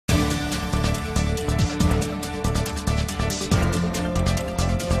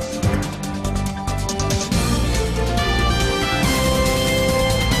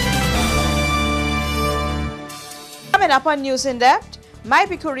Coming up on News in Depth,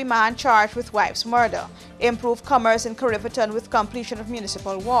 Maipicuri man charged with wife's murder, improved commerce in Cariveton with completion of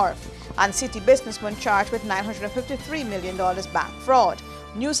municipal wharf, and city businessman charged with $953 million bank fraud.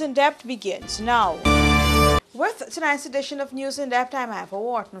 News in Depth begins now. With tonight's edition of News in Depth, I'm Eva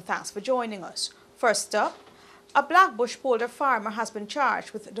Wharton. Thanks for joining us. First up, a Blackbush Polder farmer has been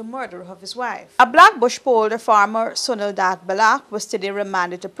charged with the murder of his wife. A Blackbush Polder farmer, Sunil Dat Balak, was today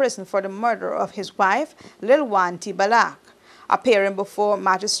remanded to prison for the murder of his wife, Lilwanti Balak. Appearing before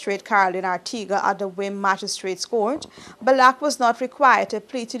Magistrate Caroline Artiga at the Wim Magistrates Court, Balak was not required to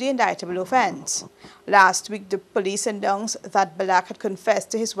plead to the indictable offense. Last week, the police announced that Balak had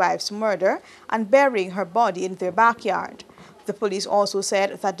confessed to his wife's murder and burying her body in their backyard. The police also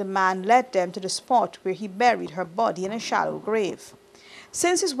said that the man led them to the spot where he buried her body in a shallow grave.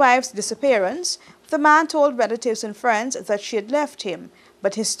 Since his wife's disappearance, the man told relatives and friends that she had left him,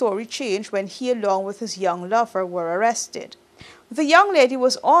 but his story changed when he along with his young lover were arrested. The young lady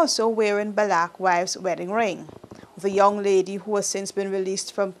was also wearing Balak's wife's wedding ring. The young lady, who has since been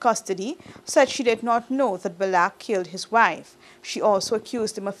released from custody, said she did not know that Balak killed his wife. She also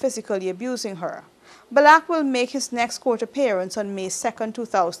accused him of physically abusing her. Balak will make his next court appearance on May 2,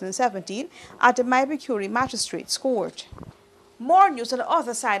 2017 at the Maipicuri Magistrates Court. More news on the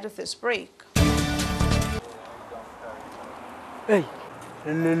other side of this break. Hey,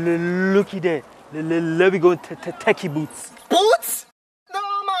 looky there. Let me go techie boots. Boots? No,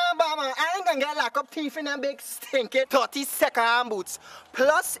 man, I ain't gonna get locked up teeth in them big stinky 30-second boots.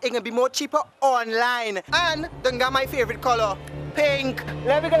 Plus, it can be more cheaper online. And don't got my favorite color, pink.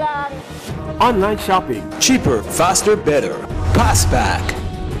 Let me go along. Online shopping. Cheaper, faster, better. Passback.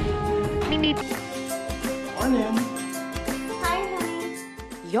 Morning. Hi, honey.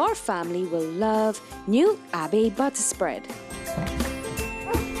 Your family will love new Abbey butter spread.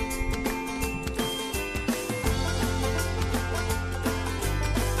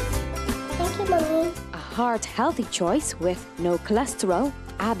 A heart-healthy choice with no cholesterol,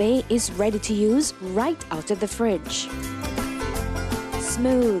 Abbey is ready to use right out of the fridge.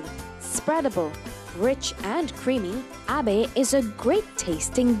 Smooth, spreadable, rich and creamy, Abbey is a great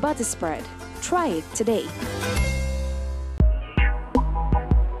tasting butter spread. Try it today.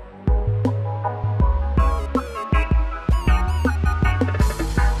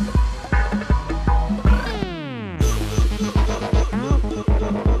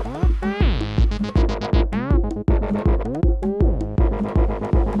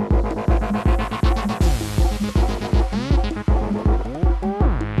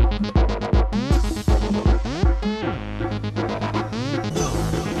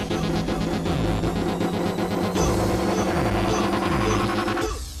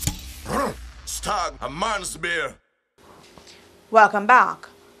 A man's beer. Welcome back.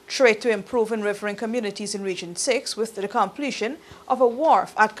 Trade to improve in rivering communities in Region 6 with the completion of a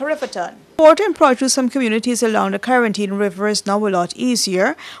wharf at Cariveton. Port and produce from communities along the Carantine River is now a lot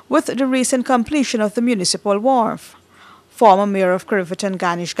easier with the recent completion of the municipal wharf. Former Mayor of Cariveton,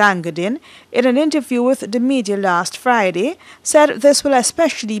 Ganesh Gangadin, in an interview with the media last Friday, said this will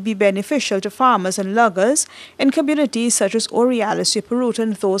especially be beneficial to farmers and loggers in communities such as Orialis, Siparut,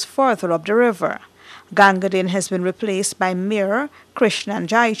 and those further up the river. Gangadin has been replaced by Mayor Krishnan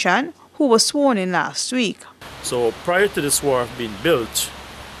Jaichan, who was sworn in last week. So prior to this wharf being built,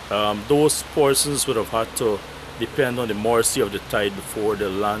 those persons would have had to depend on the mercy of the tide before the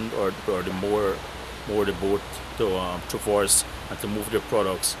land or the moor the boat to traverse and to move their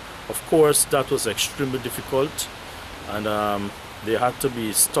products. Of course, that was extremely difficult, and they had to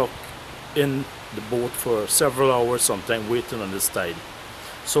be stuck in the boat for several hours, sometimes waiting on this tide.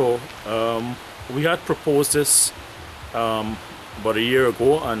 So we had proposed this about a year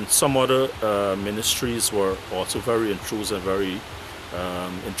ago, and some other ministries were also very enthused and very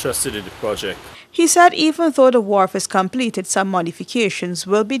interested in the project. He said even though the wharf is completed, some modifications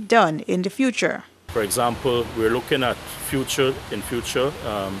will be done in the future. For example, we're looking at future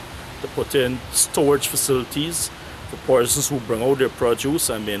to put in storage facilities for persons who bring out their produce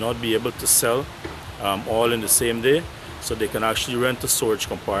and may not be able to sell all in the same day, so they can actually rent a storage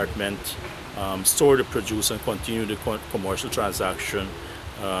compartment, store the produce, and continue the commercial transaction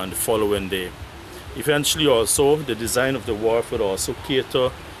the following day. Eventually also, the design of the wharf would also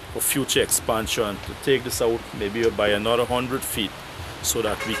cater for future expansion to take this out maybe by another 100 feet so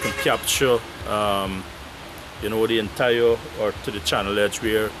that we can capture the entire or to the channel edge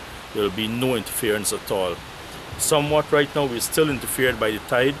where there will be no interference at all. Somewhat right now we're still interfered by the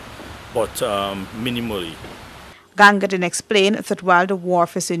tide, but minimally. Gangadin explained that while the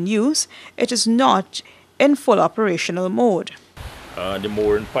wharf is in use, it is not in full operational mode. The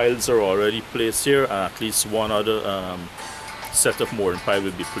mooring piles are already placed here, and at least one other set of mooring pile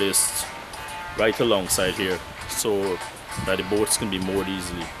will be placed right alongside here, so that the boats can be moored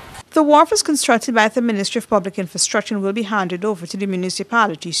easily. The wharf is constructed by the Ministry of Public Infrastructure and will be handed over to the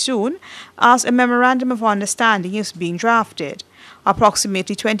municipality soon, as a memorandum of understanding is being drafted.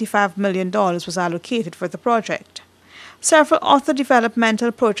 Approximately $25 million was allocated for the project. Several other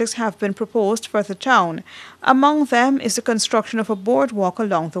developmental projects have been proposed for the town. Among them is the construction of a boardwalk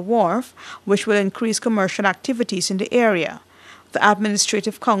along the wharf, which will increase commercial activities in the area. The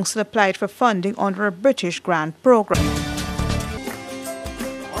Administrative Council applied for funding under a British grant program.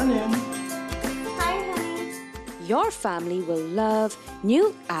 Your family will love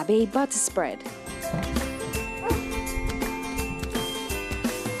new Abe butter spread.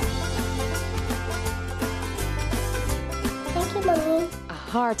 Thank you, Mommy. A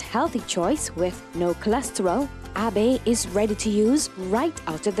heart-healthy choice with no cholesterol, Abe is ready to use right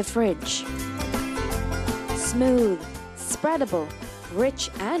out of the fridge. Smooth, spreadable, rich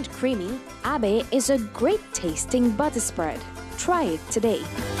and creamy, Abe is a great tasting butter spread. Try it today.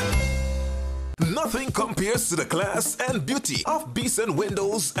 Nothing compares to the class and beauty of Beeson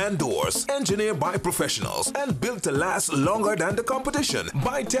Windows and Doors, engineered by professionals and built to last longer than the competition.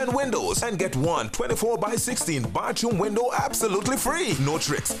 Buy 10 windows and get one 24x16 bathroom window absolutely free. No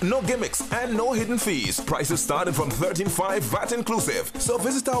tricks, no gimmicks, and no hidden fees. Prices starting from $13.5 VAT inclusive. So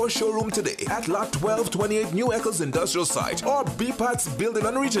visit our showroom today at Lot 1228 New Eccles Industrial Site or BPAT's building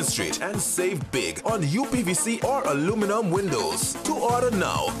on Regent Street and save big on UPVC or aluminum windows. To order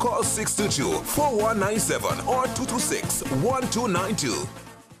now, call 622-4197 or 226-1292.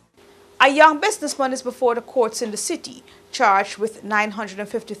 A young businessman is before the courts in the city, charged with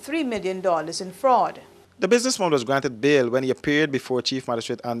 $953 million in fraud. The businessman was granted bail when he appeared before Chief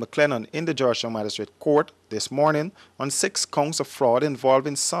Magistrate Ann McLennan in the Georgetown Magistrate Court this morning on 6 counts of fraud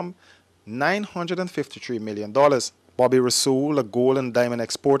involving some $953 million. Bobby Rasool, a gold and diamond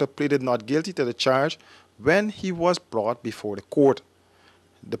exporter, pleaded not guilty to the charge when he was brought before the court.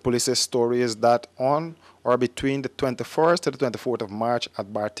 The police's story is that on or between the 21st to the 24th of March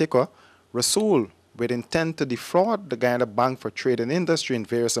at Bartica, Rasool, with intent to defraud the Guyana Bank for Trade and Industry in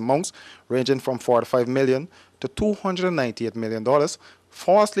various amounts ranging from $45 million to $298 million,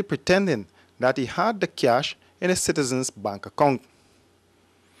 falsely pretending that he had the cash in a citizen's bank account.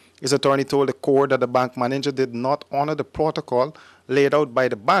 His attorney told the court that the bank manager did not honor the protocol laid out by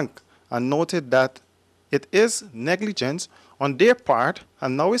the bank and noted that it is negligence on their part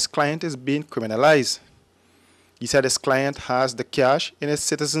and now his client is being criminalized. He said his client has the cash in his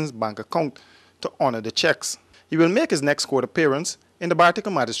citizen's bank account to honor the checks. He will make his next court appearance in the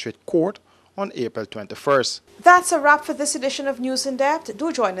Bartica Magistrate Court on April 21st. That's a wrap for this edition of News in Depth.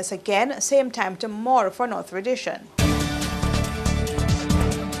 Do join us again, same time tomorrow for another edition.